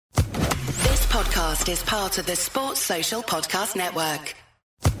podcast is part of the Sports Social Podcast Network.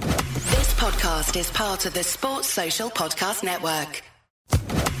 This podcast is part of the Sports Social Podcast Network.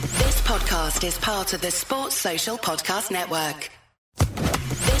 This podcast is part of the Sports Social Podcast Network.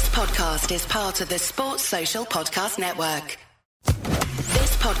 This podcast is part of the Sports Social Podcast Network.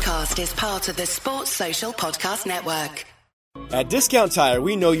 This podcast is part of the Sports Social Podcast Network. At Discount Tire,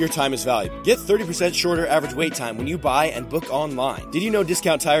 we know your time is valuable. Get 30% shorter average wait time when you buy and book online. Did you know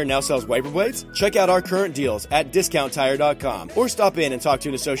Discount Tire now sells wiper blades? Check out our current deals at discounttire.com or stop in and talk to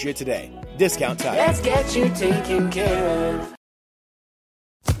an associate today. Discount Tire. Let's get you taken care of.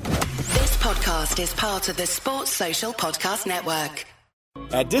 This podcast is part of the Sports Social Podcast Network.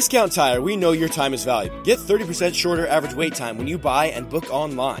 At Discount Tire, we know your time is valuable. Get 30% shorter average wait time when you buy and book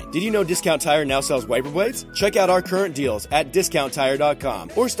online. Did you know Discount Tire now sells wiper blades? Check out our current deals at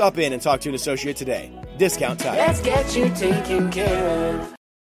discounttire.com or stop in and talk to an associate today. Discount Tire. Let's get you taken care of.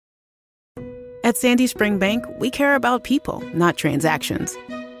 At Sandy Spring Bank, we care about people, not transactions.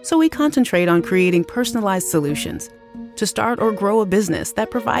 So we concentrate on creating personalized solutions to start or grow a business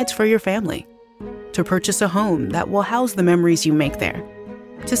that provides for your family, to purchase a home that will house the memories you make there,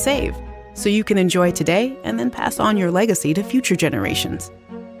 to save so you can enjoy today and then pass on your legacy to future generations.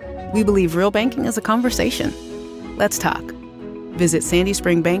 We believe real banking is a conversation. Let's talk. Visit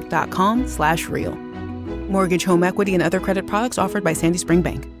sandyspringbank.com/real. Mortgage, home equity, and other credit products offered by Sandy Spring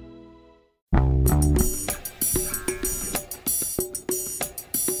Bank.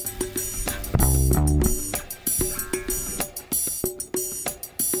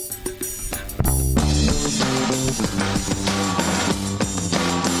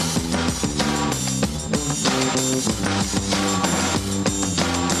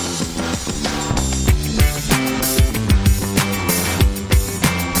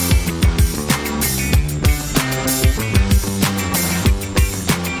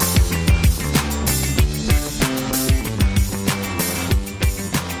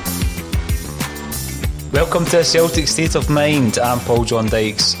 Welcome to Celtic State of Mind. I'm Paul John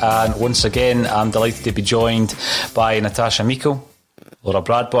Dykes, and once again I'm delighted to be joined by Natasha Meikle, Laura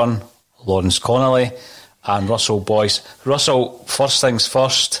Bradburn, Lawrence Connolly and Russell Boyce. Russell, first things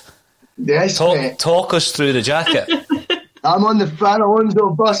first, yes, talk us through the jacket. I'm on the Fran Alonso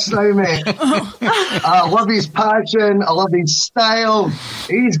bus now, mate. I love his passion, I love his style.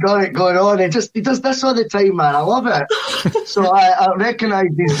 He's got it going on. He does this all the time, man. I love it. So I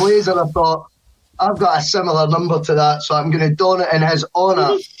recognised his blazer. I thought, I've got a similar number to that, so I'm going to don it in his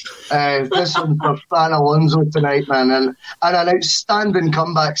honour. This one for Fran Alonso tonight, man. And an outstanding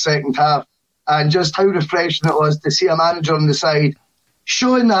comeback second half. And just how refreshing it was to see a manager on the side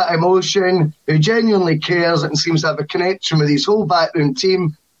showing that emotion, who genuinely cares and seems to have a connection with his whole backroom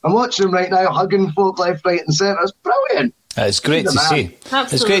team. I'm watching him right now, hugging folk left, right and centre. It's brilliant. It's great to see.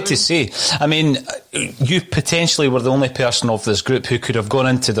 Absolutely. It's great to see. I mean, you potentially were the only person of this group who could have gone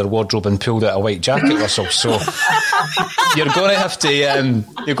into their wardrobe and pulled out a white jacket, Russell. So you're going to have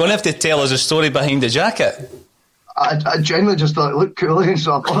to tell us a story behind the jacket. I genuinely just thought it looked cool,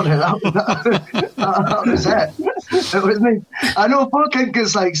 so I bought it up. That was it. It was me. I know folk think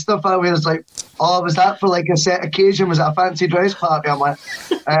it's like stuff I wear. It's like, oh, was that for like a set occasion? Was it a fancy dress party? I'm like,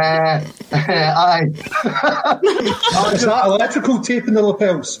 aye. Oh, is that electrical tape in the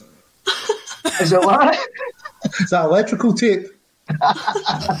lapels? Is it what? Is that electrical tape?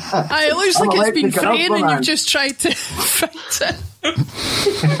 It looks like it's been fraying and you've just tried to fix it.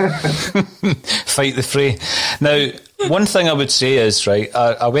 Fight the fray. Now, one thing I would say is, right,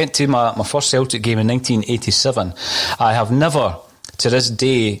 I went to my first Celtic game in 1987. I have never, to this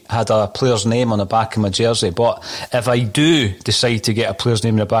day, had a player's name on the back of my jersey, but if I do decide to get a player's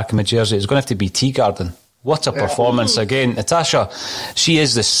name on the back of my jersey, it's going to have to be Teegarden. What a performance again. Natasha, she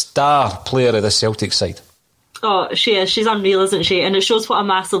is the star player of the Celtic side. Oh, she is. She's unreal, isn't she? And it shows what a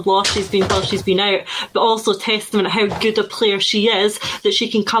massive loss she's been while she's been out, but also testament how good a player she is, that she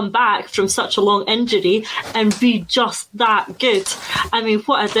can come back from such a long injury and be just that good. I mean,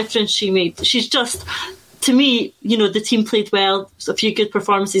 what a difference she made. She's just... To me, you know, the team played well, a few good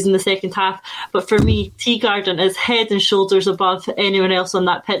performances in the second half, but for me, Teegarden is head and shoulders above anyone else on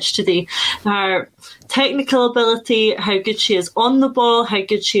that pitch today. Her technical ability, how good she is on the ball, how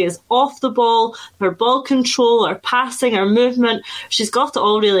good she is off the ball, her ball control, her passing, her movement, she's got it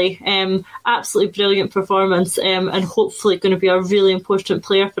all really. Absolutely brilliant performance, and hopefully going to be a really important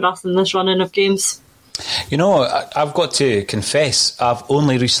player for us in this run-in of games. You know, I've got to confess, I've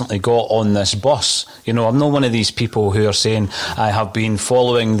only recently got on this bus. You know, I'm not one of these people who are saying I have been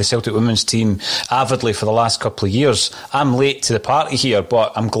following the Celtic women's team avidly for the last couple of years. I'm late to the party here,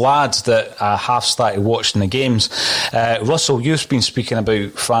 but I'm glad that I have started watching the games. Russell, you've been speaking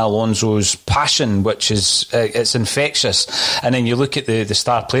about Fran Alonso's passion, which is it's infectious. And then you look at the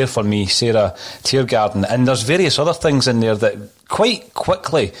star player for me, Sarah Teegarden, and there's various other things in there that quite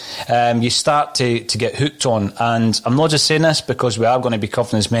quickly you start to get hooked on. And I'm not just saying this because we are going to be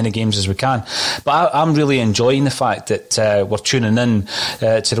covering as many games as we can, but I'm really enjoying the fact that we're tuning in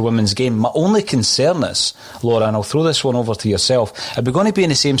to the women's game. My only concern is, Laura, and I'll throw this one over to yourself, are we going to be in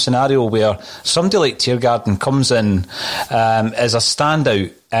the same scenario where somebody like Teegarden comes in as a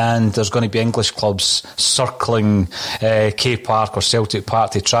standout, and there's going to be English clubs circling K Park or Celtic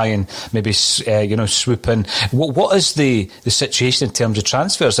Park to try and maybe swoop in? What is the situation in terms of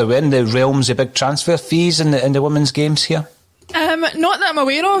transfers? Are we in the realms of big transfer fees in the women's games here? Not that I'm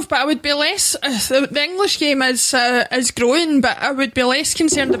aware of, but I would be less. The English game is growing, but I would be less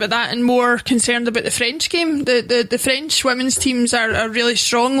concerned about that and more concerned about the French game. The French women's teams are really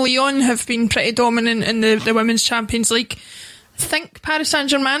strong. Lyon have been pretty dominant in the Women's Champions League. I think Paris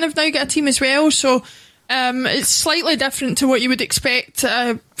Saint-Germain have now got a team as well, so it's slightly different to what you would expect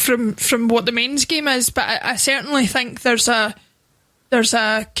from what the men's game is, but I certainly think there's a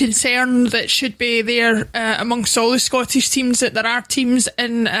concern that should be there amongst all the Scottish teams, that there are teams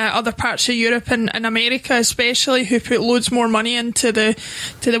in other parts of Europe and America especially who put loads more money into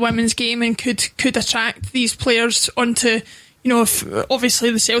the women's game and could attract these players onto. You know, if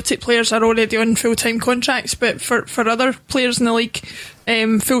obviously the Celtic players are already on full-time contracts, but for other players in the league,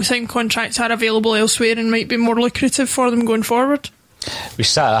 full-time contracts are available elsewhere and might be more lucrative for them going forward. We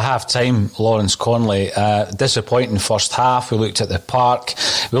sat at half-time, Lawrence Conley. Disappointing first half. We looked at the park.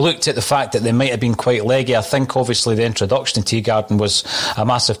 We looked at the fact that they might have been quite leggy. I think obviously the introduction to Teegarden was a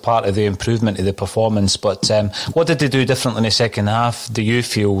massive part of the improvement of the performance. But what did they do differently in the second half, do you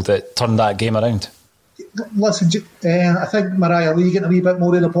feel, that turned that game around? Listen, I think Mariah Lee getting a wee bit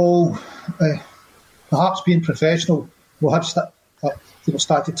more of the ball, perhaps being professional, will have start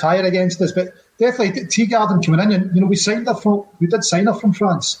to tire against us. But definitely Teegarden coming in, and we did sign her from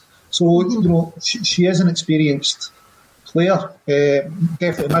France, so she is an experienced player.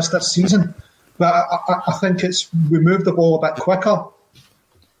 Definitely missed this season, but I think we moved the ball a bit quicker.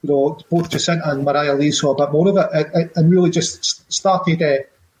 Both Jacinta and Mariah Lee saw a bit more of it, and really just started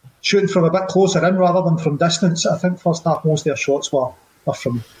shooting from a bit closer in rather than from distance. I think first half most of their shots were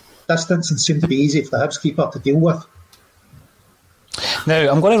from distance and seemed to be easy for the Hibs keeper to deal with. Now,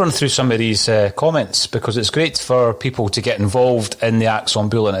 I'm going to run through some of these comments because it's great for people to get involved in the Axon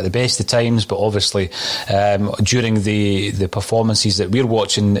Bulletin at the best of times, but obviously during the performances that we're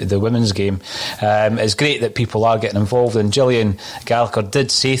watching, the women's game, it's great that people are getting involved. And Gillian Gallagher did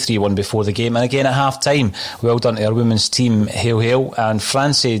say 3-1 before the game, and again at half-time, well done to our women's team, hail hail. And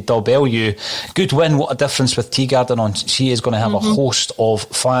Francie Dalbellew, good win, what a difference with Teegarden on. She is going to have a host of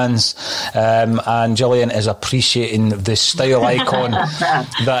fans, and Gillian is appreciating the style icon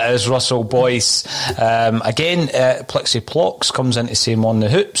that is Russell Boyce. Again, Plixie Plocks comes in to say on the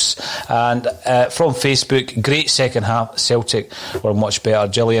hoops. And from Facebook, great second half. Celtic were much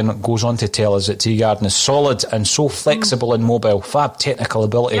better. Gillian goes on to tell us that Teegarden is solid and so flexible and mobile. Fab technical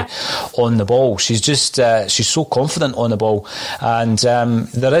ability on the ball. She's just she's so confident on the ball. And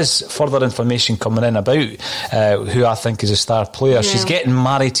there is further information coming in about who I think is a star player. She's getting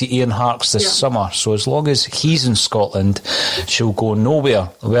married to Ian Harkes this summer, so as long as he's in Scotland, she'll go nowhere.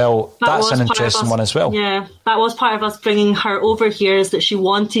 Well, that's an interesting one as well. Yeah, that was part of us bringing her over here, is that she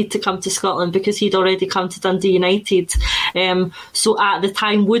wanted to come to Scotland because he'd already come to Dundee United. So at the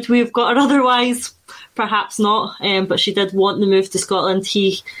time, would we have got her otherwise? Perhaps not, but she did want the move to Scotland.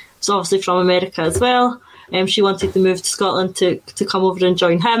 He was obviously from America as well. She wanted to move to Scotland to come over and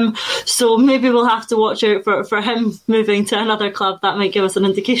join him. So maybe we'll have to watch out for him moving to another club. That might give us an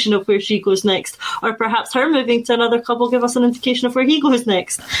indication of where she goes next. Or perhaps her moving to another club will give us an indication of where he goes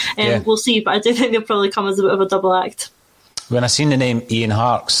next. We'll see, but I do think they'll probably come as a bit of a double act. When I seen the name Ian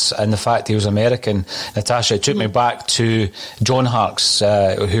Harkes and the fact he was American, Natasha, it took me back to John Harkes,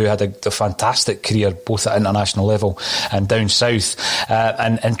 who had a fantastic career both at international level and down south.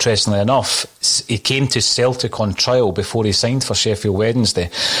 And interestingly enough, he came to Celtic on trial before he signed for Sheffield Wednesday.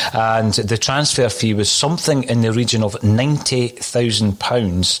 And the transfer fee was something in the region of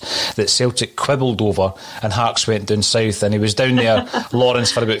 £90,000 that Celtic quibbled over, and Harkes went down south. And he was down there,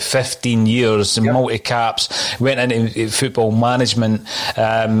 Lawrence, for about 15 years, multi-caps, went into football football management.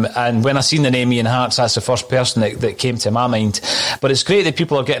 And when I seen the name Ian Hartz, that's the first person that came to my mind. But it's great that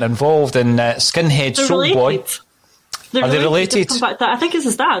people are getting involved in Skinhead Soul Boy. Are they related? I think it's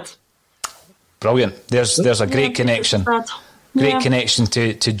his dad. Brilliant. There's a great connection. Great connection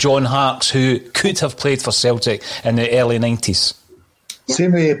to John Harkes, who could have played for Celtic in the early 90s.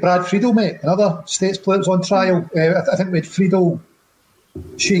 Same with Brad Friedel, mate. Another States player was on trial. I think we had Friedel,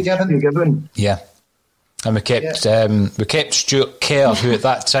 Shea Gibbon. Yeah. And we kept Stuart Kerr, who at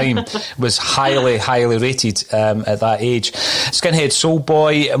that time was highly, highly rated at that age. Skinhead Soul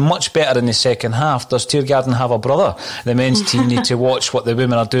Boy, much better in the second half. Does Teegarden have a brother? The men's team need to watch what the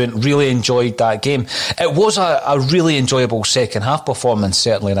women are doing. Really enjoyed that game. It was a really enjoyable second half performance,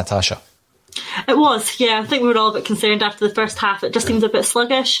 certainly, Natasha. It was, yeah. I think we were all a bit concerned after the first half. It just seemed a bit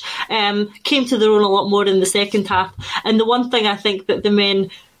sluggish. Came to their own a lot more in the second half. And the one thing I think that the men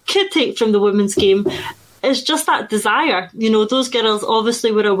could take from the women's game is just that desire. You know, those girls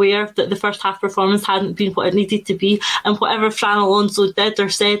obviously were aware that the first half performance hadn't been what it needed to be, and whatever Fran Alonso did or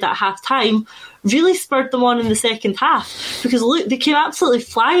said at half time really spurred them on in the second half, because look, they came absolutely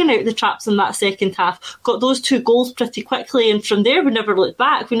flying out the traps in that second half, got those 2 goals pretty quickly, and from there we never looked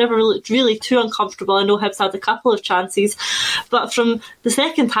back. We never looked really too uncomfortable. I know Hibs had a couple of chances, but from the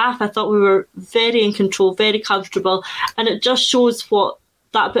second half I thought we were very in control, very comfortable, and it just shows what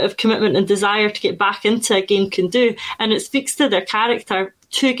that bit of commitment and desire to get back into a game can do, and it speaks to their character.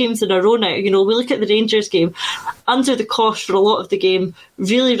 2 games in a row now. You know, we look at the Rangers game, under the cosh for a lot of the game,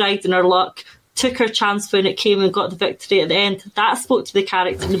 really riding our luck, took our chance when it came and got the victory at the end. That spoke to the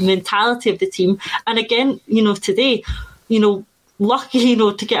character and the mentality of the team. And again, you know, today, you know, lucky, you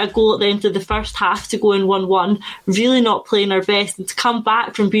know, to get a goal at the end of the first half to go in 1-1, really not playing our best, and to come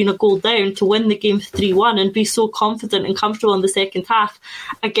back from being a goal down to win the game 3-1 and be so confident and comfortable in the second half,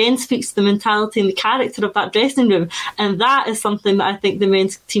 again speaks to the mentality and the character of that dressing room. And that is something that I think the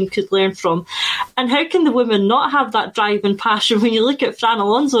men's team could learn from. And how can the women not have that drive and passion when you look at Fran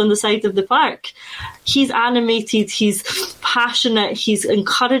Alonso on the side of the park? He's animated, he's passionate, he's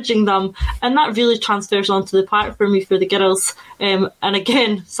encouraging them, and that really transfers onto the park for me, for the girls. And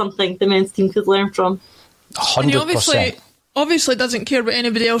again, something the men's team could learn from. 100%. Obviously doesn't care what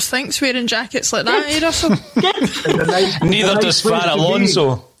anybody else thinks wearing jackets like that, eh, Russell? Neither does Fran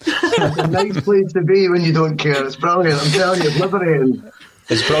Alonso. It's a nice place to be when you don't care. It's brilliant, I'm telling you, it's liberating.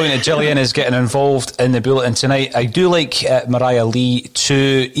 It's brilliant that Gillian is getting involved in the bulletin tonight. I do like Mariah Lee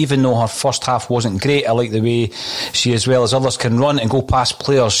too, even though her first half wasn't great. I like the way she, as well as others, can run and go past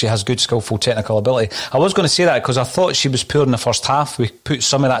players. She has good, skillful technical ability. I was going to say that because I thought she was poor in the first half. We put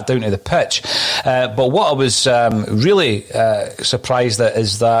some of that down to the pitch. But what I was really surprised at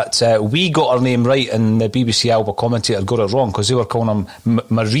is that we got her name right and the BBC Alba commentator got it wrong, because they were calling her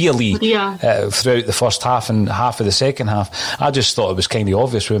Maria Lee throughout the first half and half of the second half. I just thought it was kind of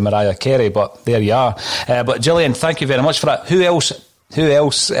obvious with Mariah Carey, but there you are. But Gillian, thank you very much for that. Who else?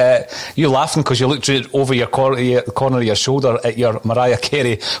 You're laughing because you looked over your corner of your shoulder at your Mariah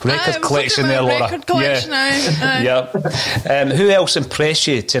Carey record collection there, Laura. Record collection, yeah. Who else impressed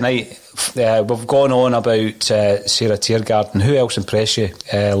you tonight? We've gone on about Sarah Teegarden. Who else impressed you,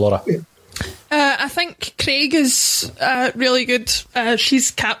 Laura? I think Craig is really good.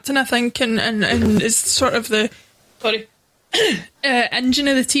 She's captain, I think, and is sort of the engine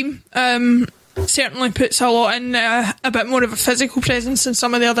of the team. Certainly puts a lot in, a bit more of a physical presence than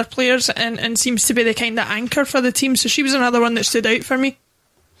some of the other players, and seems to be the kind of anchor for the team. So she was another one that stood out for me.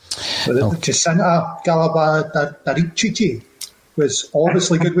 Jacinta Galabardarici was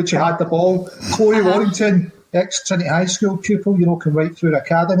obviously good when she had the ball. Chloe Warrington, ex-Trinity High School pupil, you know, come right through her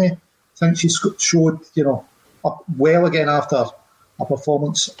academy. I think she showed, you know, up well again after a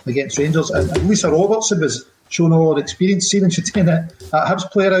performance against Rangers. And Lisa Robertson was showing all her experience. See when she taken it at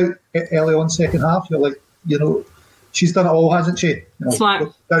Hibs player out early on second half, you're like, you know, she's done it all, hasn't she? You know,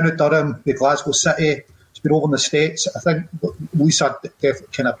 smart. Down at Durham, with Glasgow City, she's been over in the States. I think Lisa definitely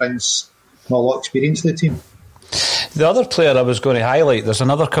kind of brings a lot of experience to the team. The other player I was going to highlight, there's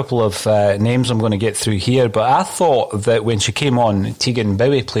another couple of names I'm going to get through here, but I thought that when she came on, Tegan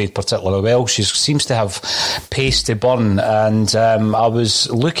Bowie played particularly well. She seems to have pace to burn, and I was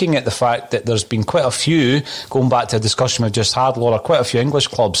looking at the fact that there's been quite a few, going back to a discussion we just had, Laura, quite a few English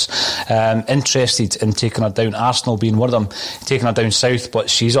clubs interested in taking her down, Arsenal being one of them, taking her down south, but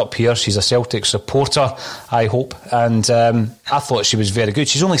she's up here, she's a Celtic supporter, I hope, and I thought she was very good.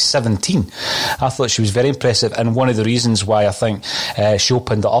 She's only 17. I thought she was very impressive, and one of the reasons why I think she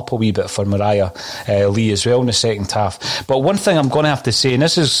opened it up a wee bit for Mariah Lee as well in the second half. But one thing I'm going to have to say, and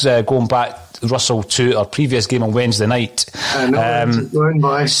this is going back, Russell, to our previous game on Wednesday night. Sarah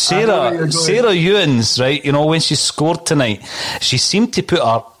Ewens, right, you know, when she scored tonight, she seemed to put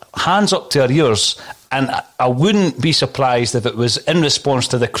her hands up to her ears, and I wouldn't be surprised if it was in response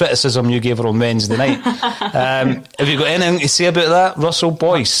to the criticism you gave her on Wednesday night. Have you got anything to say about that, Russell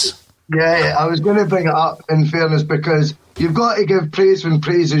Boyce? Yeah, I was going to bring it up, in fairness, because you've got to give praise when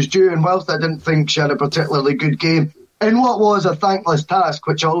praise is due, and whilst I didn't think she had a particularly good game, in what was a thankless task,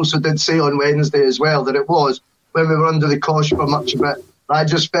 which I also did say on Wednesday as well, that it was, when we were under the cosh for much of it, I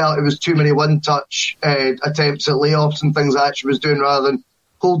just felt it was too many one-touch attempts at layoffs and things that she was doing rather than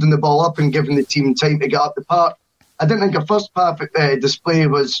holding the ball up and giving the team time to get up the park. I didn't think her first perfect display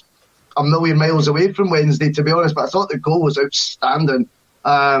was a million miles away from Wednesday, to be honest, but I thought the goal was outstanding.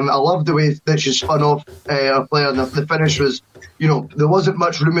 I loved the way that she spun off her player, and the finish was, you know, there wasn't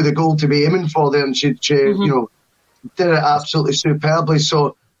much room of the goal to be aiming for there, and she you know, did it absolutely superbly.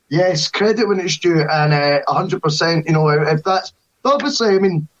 So yes, credit when it's due, and 100%, you know, if that's obviously, I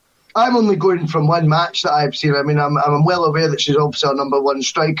mean, I'm only going from one match that I've seen. I mean, I'm well aware that she's obviously our number one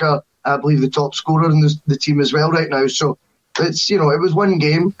striker, I believe the top scorer in the team as well right now, so it's, you know, it was one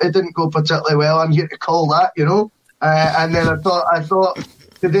game, it didn't go particularly well, I'm here to call that, you know. And then I thought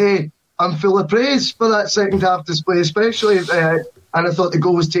today I'm full of praise for that second half display especially, and I thought the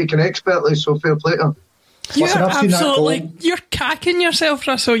goal was taken expertly, so fair play to her. You're cacking yourself,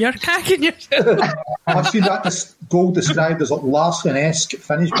 Russell. You're cacking yourself. I've seen that goal described as a Larson-esque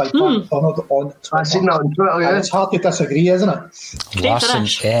finish by Pat Bernard on Twitter. I've seen that on Twitter, yeah. It's hard to disagree, isn't it?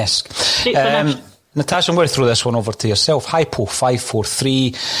 Larson-esque. Natasha, I'm going to throw this one over to yourself. Hypo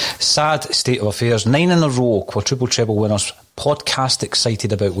 543, sad state of affairs, 9 in a row, quadruple treble winners, podcast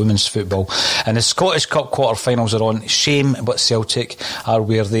excited about women's football, and the Scottish Cup quarter-finals are on. Shame, but Celtic are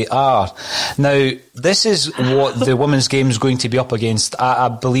where they are. Now, this is what the women's game is going to be up against, I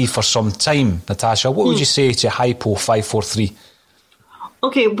believe, for some time. Natasha, what would you say to Hypo 543?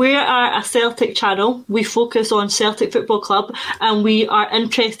 Okay, we are a Celtic channel. We focus on Celtic Football Club, and we are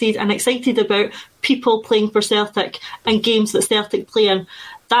interested and excited about people playing for Celtic and games that Celtic play in.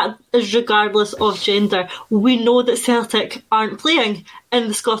 That is regardless of gender. We know that Celtic aren't playing in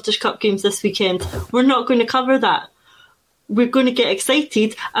the Scottish Cup games this weekend. We're not going to cover that. We're going to get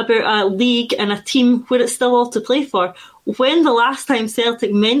excited about a league and a team where it's still all to play for. When the last time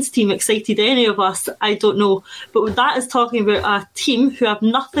Celtic men's team excited any of us, I don't know. But that is talking about a team who have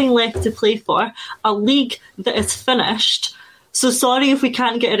nothing left to play for, a league that is finished. So sorry if we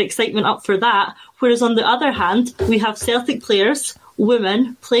can't get our excitement up for that. Whereas on the other hand, we have Celtic players,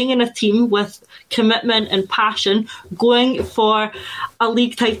 women, playing in a team with commitment and passion, going for a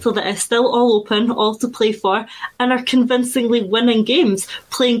league title that is still all open, all to play for, and are convincingly winning games,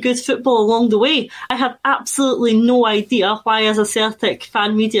 playing good football along the way. I have absolutely no idea why, as a Celtic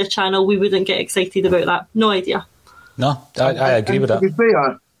fan media channel, we wouldn't get excited about that. No idea. No, I agree with that.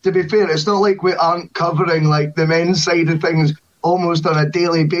 To be fair, it's not like we aren't covering like the men's side of things almost on a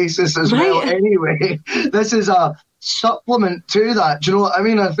daily basis as well anyway. This is a supplement to that. Do you know what I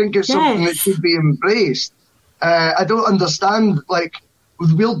mean? I think it's something that should be embraced. I don't understand, like,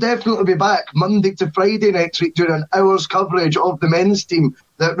 we'll definitely be back Monday to Friday next week doing an hour's coverage of the men's team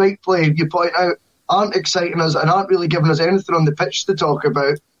that, rightfully, you point out, aren't exciting us and aren't really giving us anything on the pitch to talk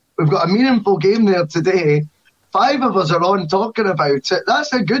about. We've got a meaningful game there today. 5 of us are on talking about it.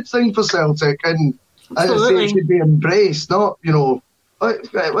 That's a good thing for Celtic, and as I say, it should be embraced, not, you know,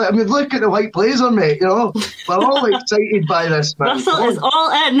 I mean, look at the white blazer, mate, you know. We're all excited by this, man. Russell is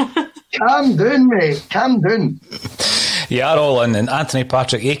all in. Calm down, mate. Calm down. You are all in. And Anthony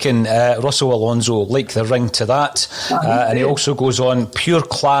Patrick Aiken, Russell Alonso, like the ring to that. And he also goes on, pure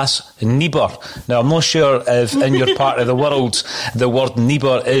class Niebuhr. Now, I'm not sure if in your part of the world the word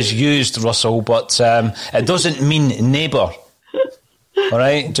Niebuhr is used, Russell, but it doesn't mean neighbour. All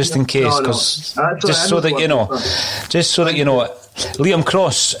right, just in case, because just so that you know, Liam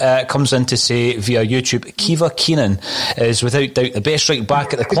Cross comes in to say via YouTube, Kiva Keenan is without doubt the best right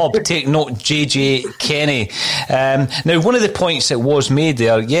back at the club. Take note, JJ Kenny. Now, one of the points that was made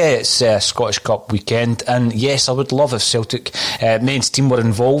there, it's Scottish Cup weekend, and yes, I would love if Celtic men's team were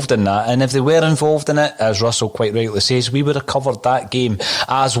involved in that, and if they were involved in it, as Russell quite rightly says, we would have covered that game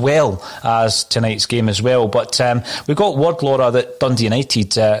as well as tonight's game as well. But we got word, Laura, that Dundee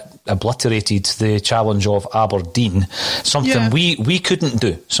United obliterated the challenge of Aberdeen. Something we couldn't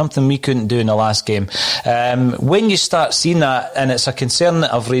do. Something we couldn't do in the last game. When you start seeing that, and it's a concern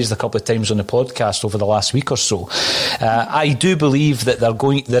that I've raised a couple of times on the podcast over the last week or so, I do believe that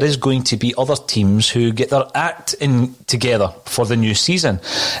there is going to be other teams who get their act in together for the new season.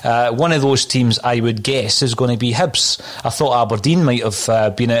 One of those teams, I would guess, is going to be Hibs. I thought Aberdeen might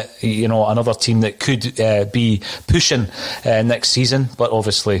have been another team that could be pushing next season, but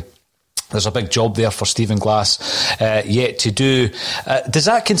obviously there's a big job there for Stephen Glass yet to do. Does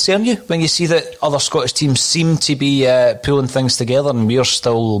that concern you when you see that other Scottish teams seem to be pulling things together and we're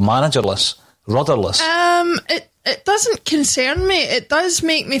still managerless, rudderless? It doesn't concern me. It does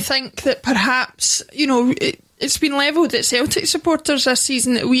make me think that perhaps, it's been levelled at Celtic supporters this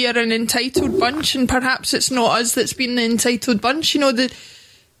season that we are an entitled bunch, and perhaps it's not us that's been the entitled bunch.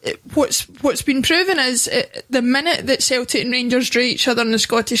 What's been proven is the minute that Celtic and Rangers drew each other in the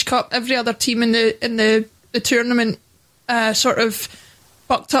Scottish Cup, every other team in the tournament sort of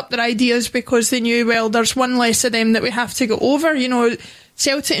bucked up their ideas because they knew, well, there's one less of them that we have to go over.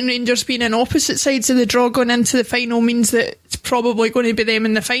 Celtic and Rangers being on opposite sides of the draw going into the final means that it's probably going to be them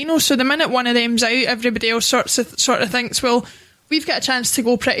in the final. So the minute one of them's out, everybody else sort of thinks, well, we've got a chance to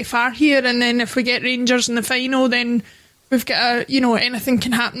go pretty far here, and then if we get Rangers in the final, then we've got anything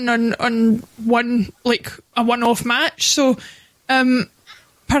can happen on a one-off match. So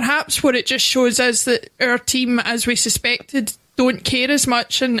perhaps what it just shows is that our team, as we suspected, don't care as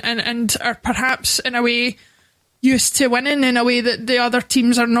much and are perhaps in a way used to winning in a way that the other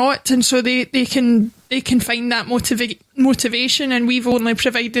teams are not, and so they can find that motivation, and we've only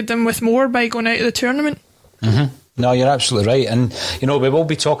provided them with more by going out of the tournament. Mm-hmm. No, you're absolutely right. And, we will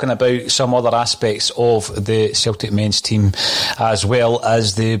be talking about some other aspects of the Celtic men's team as well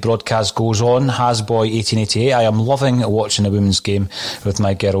as the broadcast goes on. Hasboy 1888. I am loving watching a women's game with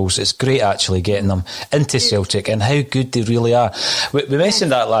my girls. It's great actually getting them into Celtic and how good they really are. We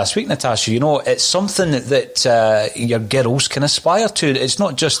mentioned that last week, Natasha. It's something that your girls can aspire to. It's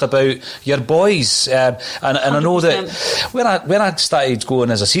not just about your boys. And I know that when I started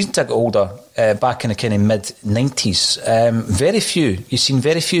going as a season ticket holder, back in the kind of mid-90s, you've seen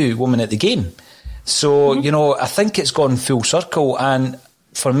very few women at the game. So, I think it's gone full circle. And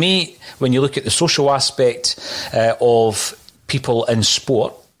for me, when you look at the social aspect of people in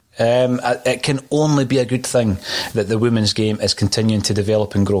sport, it can only be a good thing that the women's game is continuing to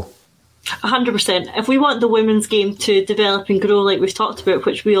develop and grow. 100%. If we want the women's game to develop and grow like we've talked about,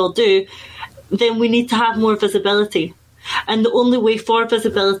 which we all do, then we need to have more visibility. And the only way for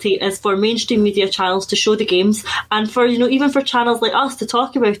visibility is for mainstream media channels to show the games, and for even for channels like us to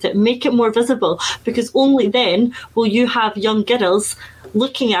talk about it, make it more visible, because only then will you have young girls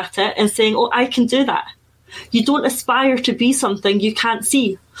looking at it and saying, oh, I can do that. You don't aspire to be something you can't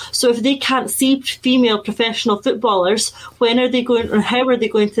see. So if they can't see female professional footballers, when are they going, or how are they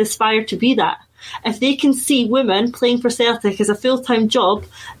going to aspire to be that? If they can see women playing for Celtic as a full-time job,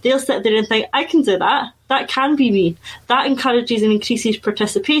 they'll sit there and think, I can do that. That can be me. That encourages and increases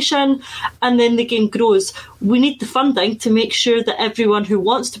participation, and then the game grows. We need the funding to make sure that everyone who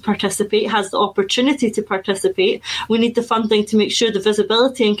wants to participate has the opportunity to participate. We need the funding to make sure the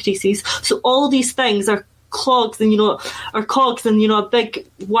visibility increases. So all these things are cogs in a big,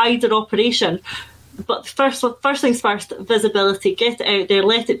 wider operation. But first things first, visibility, get it out there,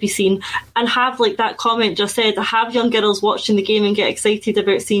 let it be seen, and have, like that comment just said, have young girls watching the game and get excited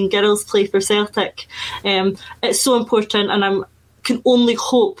about seeing girls play for Celtic. It's so important, and I can only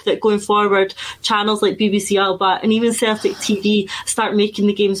hope that going forward, channels like BBC Alba and even Celtic TV start making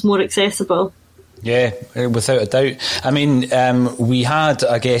the games more accessible. Yeah, without a doubt. I mean, we had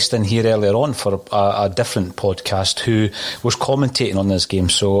a guest in here earlier on for a different podcast who was commentating on this game,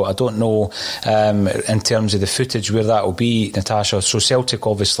 so I don't know in terms of the footage where that will be, Natasha. So Celtic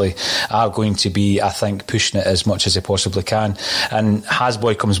obviously are going to be, I think, pushing it as much as they possibly can, and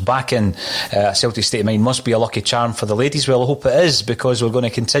Hasboy comes back in. Celtic State of Mind must be a lucky charm for the ladies. Well, I hope it is, because we're going to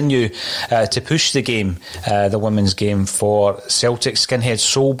continue to push the game, the women's game, for Celtic. Skinhead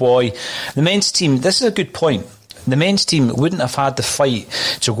Soulboy. The men's team, this is a good point. The men's team wouldn't have had the fight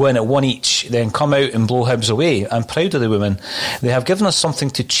to go in at one each, then come out and blow Hibs away. I'm proud of the women. They have given us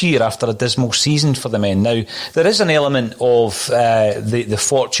something to cheer after a dismal season for the men. Now, there is an element of the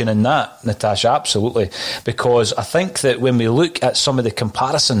fortune in that, Natasha, absolutely, because I think that when we look at some of the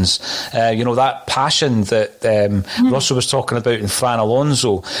comparisons, that passion that Russell was talking about in Fran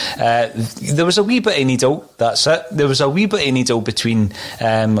Alonso, there was a wee bit of needle, that's it. There was a wee bit of needle between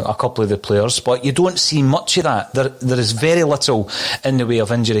a couple of the players, but you don't see much of that there is very little in the way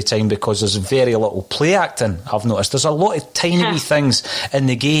of injury time because there's very little play acting, I've noticed. There's a lot of tiny wee things in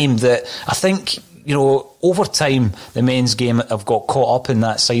the game that I think, over time, the men's game have got caught up in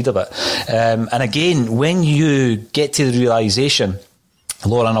that side of it. And again, when you get to the realisation,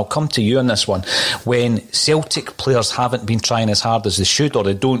 Laura, and I'll come to you on this one, when Celtic players haven't been trying as hard as they should, or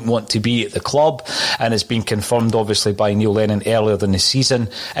they don't want to be at the club, and it's been confirmed obviously by Neil Lennon earlier in the season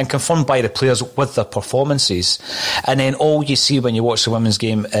and confirmed by the players with their performances, and then all you see when you watch the women's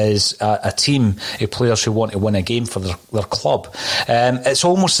game is a team of players who want to win a game for their club. It's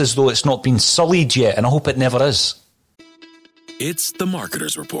almost as though it's not been sullied yet, and I hope it never is. It's the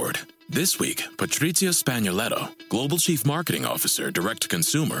Marketer's Report. This week, Patrizio Spagnoletto, Global Chief Marketing Officer, Direct to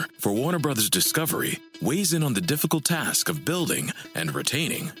Consumer for Warner Brothers Discovery, weighs in on the difficult task of building and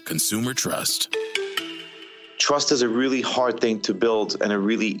retaining consumer trust. Trust is a really hard thing to build and a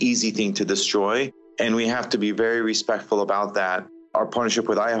really easy thing to destroy, and we have to be very respectful about that. Our partnership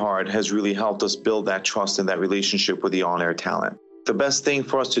with iHeart has really helped us build that trust and that relationship with the on-air talent. The best thing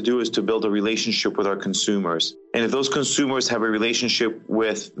for us to do is to build a relationship with our consumers. And if those consumers have a relationship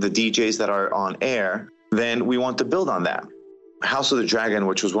with the DJs that are on air, then we want to build on that. House of the Dragon,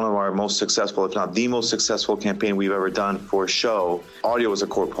 which was one of our most successful, if not the most successful campaign we've ever done for a show, audio was a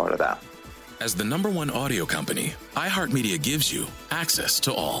core part of that. As the #1 audio company, iHeartMedia gives you access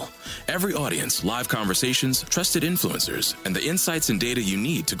to all. Every audience, live conversations, trusted influencers, and the insights and data you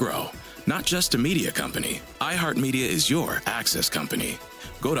need to grow. Not just a media company, iHeartMedia is your access company.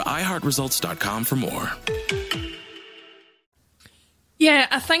 Go to iHeartResults.com for more. Yeah,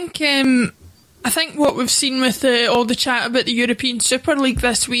 I think what we've seen with all the chat about the European Super League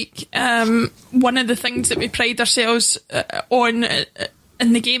this week, one of the things that we pride ourselves on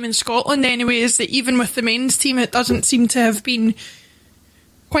in the game in Scotland anyway is that even with the men's team, it doesn't seem to have been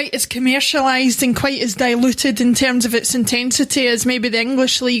quite as commercialised and quite as diluted in terms of its intensity as maybe the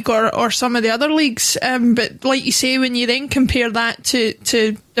English league or some of the other leagues. But like you say, when you then compare that to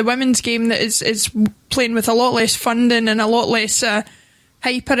the women's game that is playing with a lot less funding and a lot less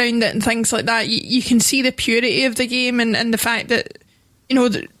hype around it and things like that, you can see the purity of the game and the fact that,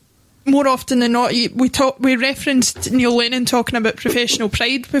 more often than not, we referenced Neil Lennon talking about professional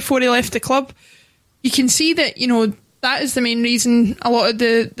pride before he left the club. You can see that, that is the main reason a lot of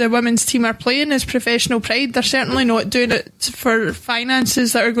the women's team are playing is professional pride. They're certainly not doing it for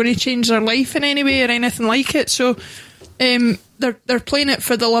finances that are going to change their life in any way or anything like it. So they're playing it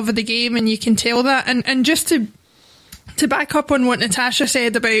for the love of the game, and you can tell that. And just to back up on what Natasha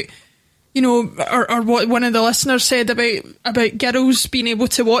said about, or what one of the listeners said about girls being able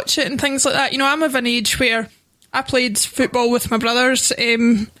to watch it and things like that. I'm of an age where I played football with my brothers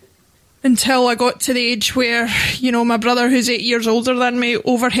until I got to the age where, my brother, who's 8 years older than me,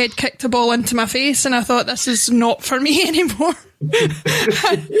 overhead kicked a ball into my face, and I thought, this is not for me anymore. But,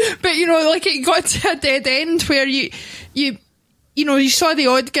 it got to a dead end where you saw the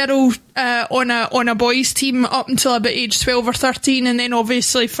odd girl on a boys' team up until about age 12 or 13, and then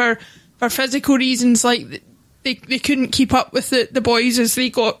obviously for physical reasons, like they couldn't keep up with the boys as they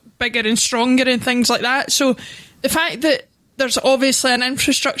got bigger and stronger and things like that. So the fact that there's obviously an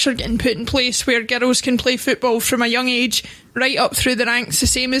infrastructure getting put in place where girls can play football from a young age right up through the ranks, the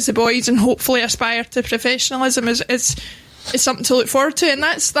same as the boys, and hopefully aspire to professionalism is something to look forward to. And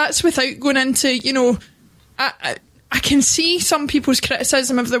that's without going into, I can see some people's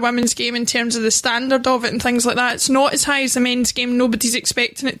criticism of the women's game in terms of the standard of it and things like that. It's not as high as the men's game. Nobody's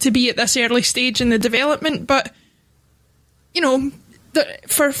expecting it to be at this early stage in the development. But,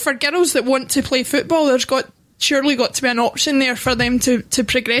 for girls that want to play football, there's surely got to be an option there for them to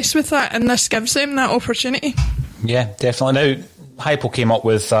progress with that, and this gives them that opportunity. Yeah, definitely. Now, Hypo came up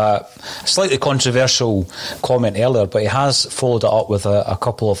with a slightly controversial comment earlier, but he has followed it up with a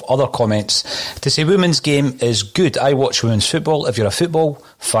couple of other comments to say women's game is good. I watch women's football. If you're a football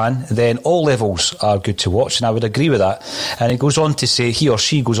fan, then all levels are good to watch, and I would agree with that. And he goes on to say, he or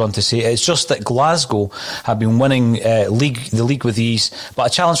she goes on to say, it's just that Glasgow have been winning the league with ease,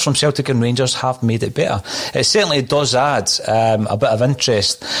 but a challenge from Celtic and Rangers have made it better. It certainly does add a bit of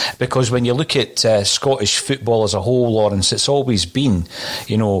interest, because when you look at Scottish football as a whole, Lawrence, it's always been,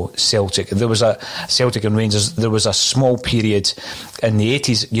 Celtic. There was a Celtic and Rangers. There was a small period in the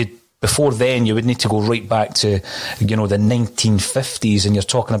 80s. Before then, you would need to go right back to, the 1950s, and you're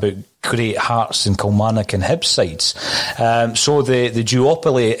talking about great Hearts and Kilmarnock and Hibs sides. So the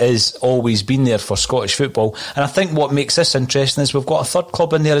duopoly has always been there for Scottish football. And I think what makes this interesting is we've got a third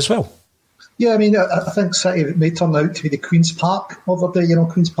club in there as well. Yeah, I think City may turn out to be the Queen's Park over there.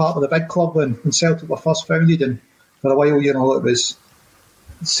 Queen's Park was a big club when Celtic were first founded, and for a while, it was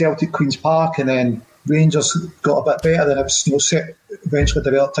Celtic Queen's Park, and then Rangers got a bit better, then it was, eventually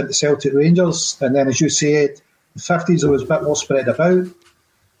developed into Celtic Rangers, and then, as you said, the 50s there was a bit more spread about.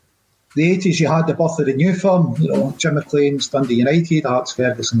 The 80s you had the birth of the new firm, Jim McLean's Dundee United, Hearts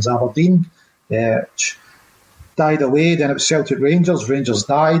Ferguson's Aberdeen, which died away. Then it was Celtic Rangers. Rangers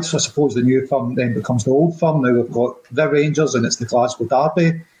died, so I suppose the new firm then becomes the old firm. Now we've got the Rangers and it's the Glasgow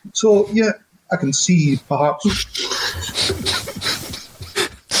Derby. So yeah, I can see perhaps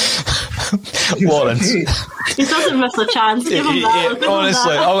Lawrence. He doesn't miss a chance. Give him that.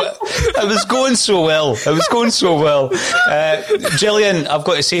 Honestly, it was going so well. Gillian, I've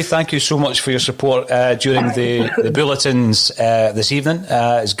got to say thank you so much for your support during the bulletins this evening.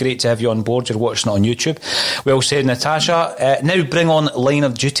 It's great to have you on board. You're watching it on YouTube. Well said, Natasha. Now bring on Line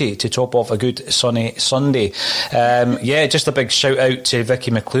of Duty to top off a good sunny Sunday. Just a big shout out to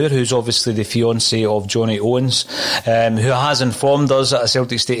Vicky McClure, who's obviously the fiancée of Johnny Owens, who has informed us at a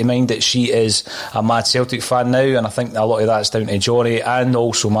Celtic State of Mind that she is a mad Celtic fan now, and I think a lot of that's down to Johnny and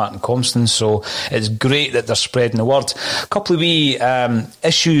also Martin Compston, so it's great that they're spreading the word. A couple of wee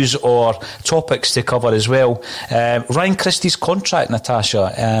issues or topics to cover as well. Ryan Christie's contract,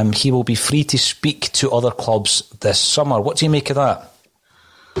 Natasha, he will be free to speak to other clubs this summer. What do you make of that?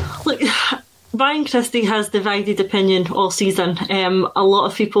 Look, Ryan Christie has divided opinion all season. A lot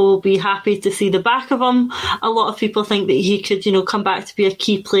of people will be happy to see the back of him. A lot of people think that he could, come back to be a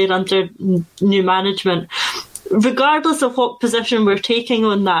key player under new management. Regardless of what position we're taking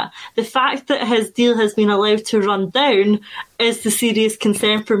on that, the fact that his deal has been allowed to run down is the serious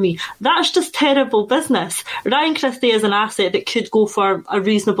concern for me. That's just terrible business. Ryan Christie is an asset that could go for a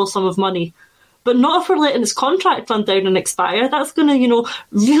reasonable sum of money. But not if we're letting his contract run down and expire. That's going to,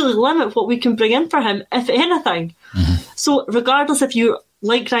 really limit what we can bring in for him, if anything. Mm-hmm. So regardless if you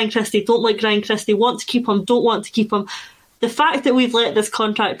like Ryan Christie, don't like Ryan Christie, want to keep him, don't want to keep him, the fact that we've let this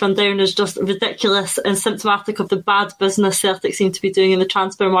contract run down is just ridiculous and symptomatic of the bad business Celtic seem to be doing in the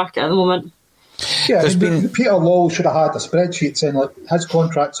transfer market at the moment. Yeah, Peter Law should have had a spreadsheet saying his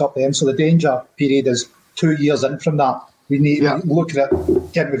contract's up then, so the danger period is 2 years in from that. We need to look at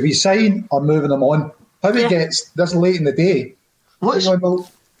it, getting we resign or moving them on. How he gets this late in the day. What's for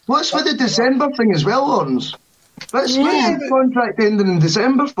the December thing as well, Lawrence? What's the contract ending in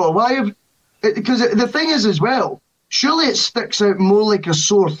December for? Because the thing is as well, surely it sticks out more like a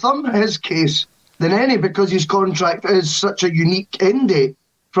sore thumb in his case than any, because his contract is such a unique end date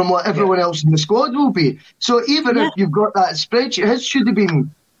from what everyone else in the squad will be. So even if you've got that spreadsheet, his should have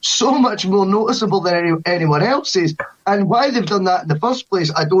been so much more noticeable than anyone else's. And why they've done that in the first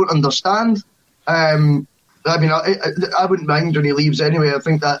place, I don't understand. I wouldn't mind when he leaves anyway. I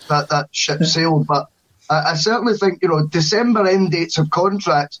think that ship sailed. But I certainly think, December end dates of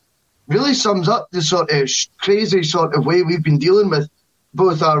contracts really sums up the sort of crazy sort of way we've been dealing with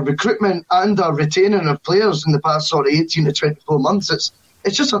both our recruitment and our retaining of players in the past sort of 18 to 24 months.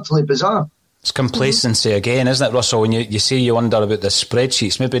 It's just utterly bizarre. It's complacency again, isn't it, Russell? When you say you wonder about the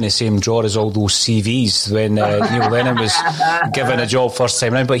spreadsheets, maybe in the same drawer as all those CVs when Neil Lennon was given a job first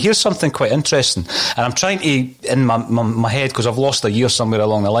time round. But here's something quite interesting, and I'm trying to, in my head, because I've lost a year somewhere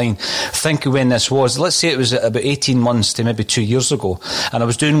along the line, think of when this was. Let's say it was about 18 months to maybe 2 years ago, and I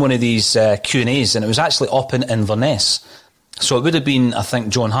was doing one of these Q&As, and it was actually up in Inverness. So it would have been, I think,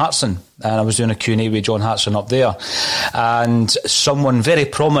 John Hartson, and I was doing a Q&A with John Hartson up there, and someone very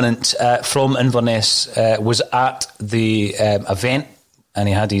prominent from Inverness was at the event, and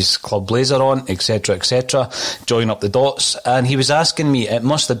he had his club blazer on, etc., joining up the dots, and he was asking me, it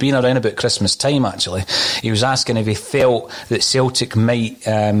must have been around about Christmas time actually, he was asking if he felt that Celtic might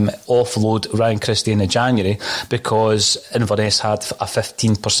offload Ryan Christie in the January because Inverness had a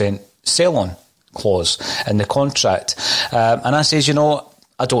 15% sell-on clause in the contract, and I says,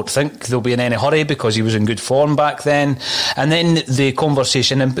 I don't think they'll be in any hurry because he was in good form back then. And then the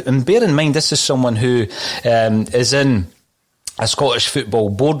conversation, and bear in mind this is someone who is in a Scottish football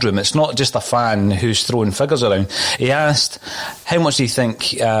boardroom. It's not just a fan who's throwing figures around. He asked how much do you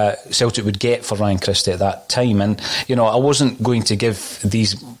think Celtic would get for Ryan Christie at that time, and I wasn't going to give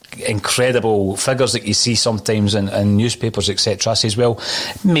these incredible figures that you see sometimes in newspapers, etc. I says, well,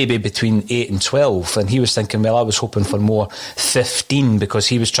 maybe between 8 and 12, and he was thinking, well, I was hoping for more 15, because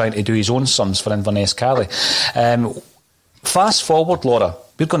he was trying to do his own sums for Inverness Cali. Fast forward, Laura,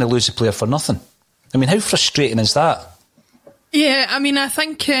 we're going to lose a player for nothing. I mean, how frustrating is that? Yeah, I mean, I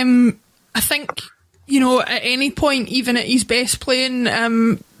think at any point, even at his best playing,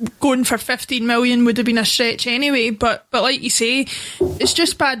 going for 15 million would have been a stretch anyway. But like you say, it's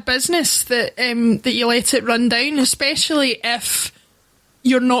just bad business that you let it run down, especially if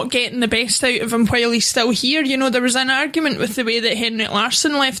you're not getting the best out of him while he's still here. You know, there was an argument with the way that Henrik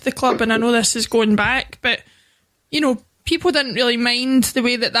Larsson left the club, and I know this is going back, but, you know, people didn't really mind the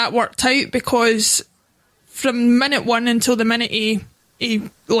way that worked out, because from minute one until the minute he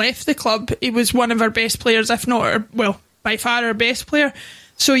left the club, he was one of our best players, if not, by far our best player.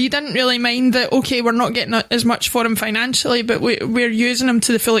 So you didn't really mind that, okay, we're not getting as much for him financially, but we're using him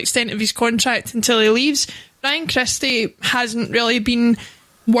to the full extent of his contract until he leaves. Ryan Christie hasn't really been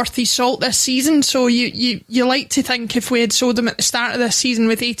worth his salt this season, so you like to think if we had sold him at the start of this season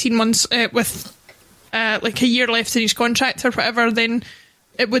with 18 months, with like a year left in his contract or whatever, then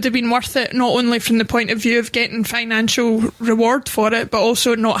it would have been worth it, not only from the point of view of getting financial reward for it, but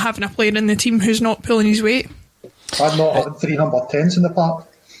also not having a player in the team who's not pulling his weight. I've not had 3 number 10s in the park.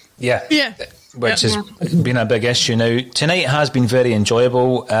 Yeah. Which has been a big issue now. Tonight has been very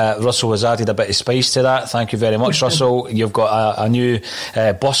enjoyable. Russell has added a bit of spice to that. Thank you very much, Russell. You've got a new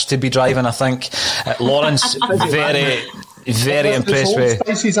bus to be driving, I think. Lawrence, very impressed with...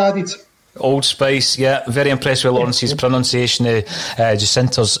 Spice he's added. Old Spice, yeah. Very impressed with Lawrence's pronunciation of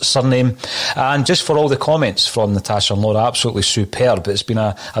Jacinta's surname. And just for all the comments from Natasha and Laura, absolutely superb. It's been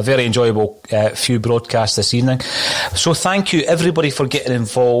a very enjoyable few broadcasts this evening. So thank you everybody for getting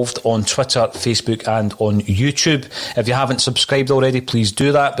involved on Twitter, Facebook and on YouTube. If you haven't subscribed already, please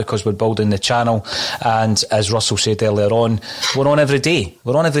do that, because we're building the channel. And as Russell said earlier on, we're on every day.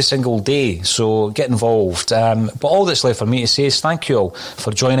 We're on every single day. So get involved. But all that's left for me to say is thank you all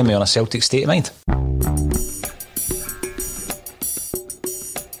for joining me on a Celtic State of Mind.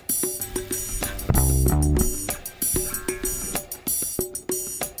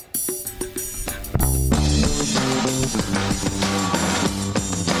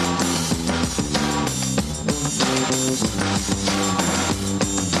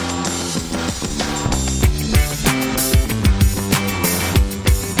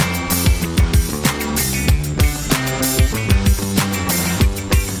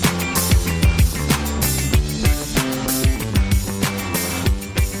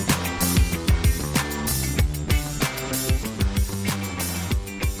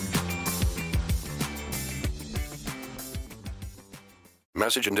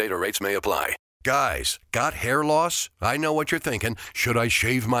 Message and data rates may apply. Guys, got hair loss? I know what you're thinking. Should I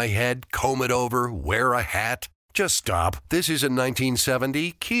shave my head, comb it over, wear a hat? Just stop. This isn't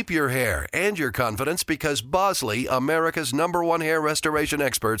 1970. Keep your hair and your confidence, because Bosley, America's #1 hair restoration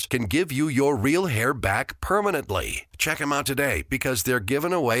experts, can give you your real hair back permanently. Check them out today, because they're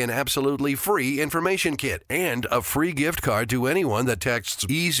giving away an absolutely free information kit and a free gift card to anyone that texts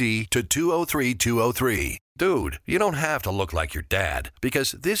EASY to 203-203. Dude, you don't have to look like your dad,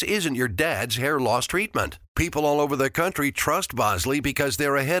 because this isn't your dad's hair loss treatment. People all over the country trust Bosley because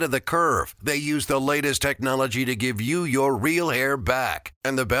they're ahead of the curve. They use the latest technology to give you your real hair back.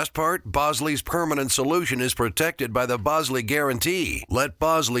 And the best part? Bosley's permanent solution is protected by the Bosley Guarantee. Let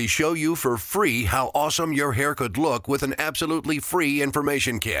Bosley show you for free how awesome your hair could look with an absolutely free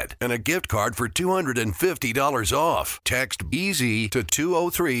information kit and a gift card for $250 off. Text EASY to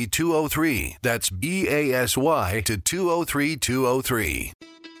 203-203. That's BASY to 203-203.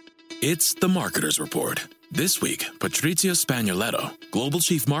 It's the Marketer's Report. This week, Patrizia Spagnoletto, Global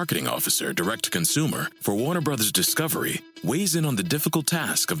Chief Marketing Officer, Direct-to-Consumer for Warner Brothers Discovery, weighs in on the difficult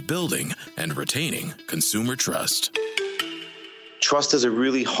task of building and retaining consumer trust. Trust is a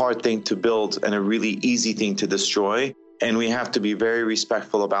really hard thing to build and a really easy thing to destroy, and we have to be very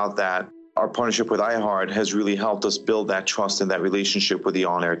respectful about that. Our partnership with iHeart has really helped us build that trust and that relationship with the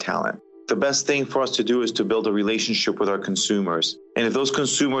on-air talent. The best thing for us to do is to build a relationship with our consumers. And if those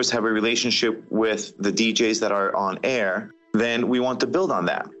consumers have a relationship with the DJs that are on air, then we want to build on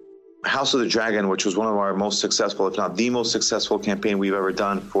that. House of the Dragon, which was one of our most successful, if not the most successful campaign we've ever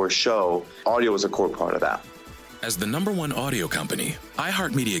done for a show, audio was a core part of that. As the #1 audio company,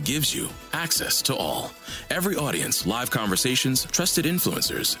 iHeartMedia gives you access to all. Every audience, live conversations, trusted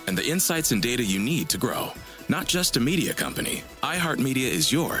influencers, and the insights and data you need to grow. Not just a media company, iHeartMedia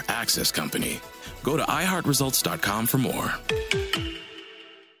is your access company. Go to iHeartResults.com for more.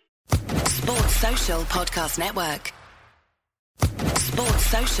 Sports Social Podcast Network. Sports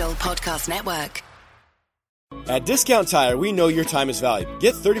Social Podcast Network. At Discount Tire, we know your time is valuable.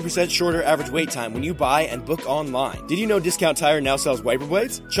 Get 30% shorter average wait time when you buy and book online. Did you know Discount Tire now sells wiper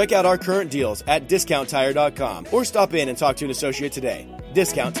blades? Check out our current deals at DiscountTire.com or stop in and talk to an associate today.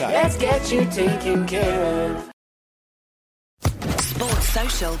 Discount Tire. Let's get you taken care of. Sports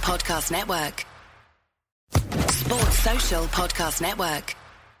Social Podcast Network. Sports Social Podcast Network.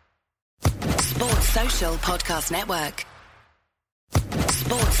 Sports Social Podcast Network.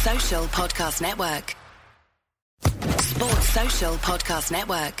 Sports Social Podcast Network. Sports Social Podcast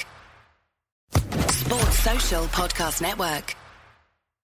Network. Sports Social Podcast Network.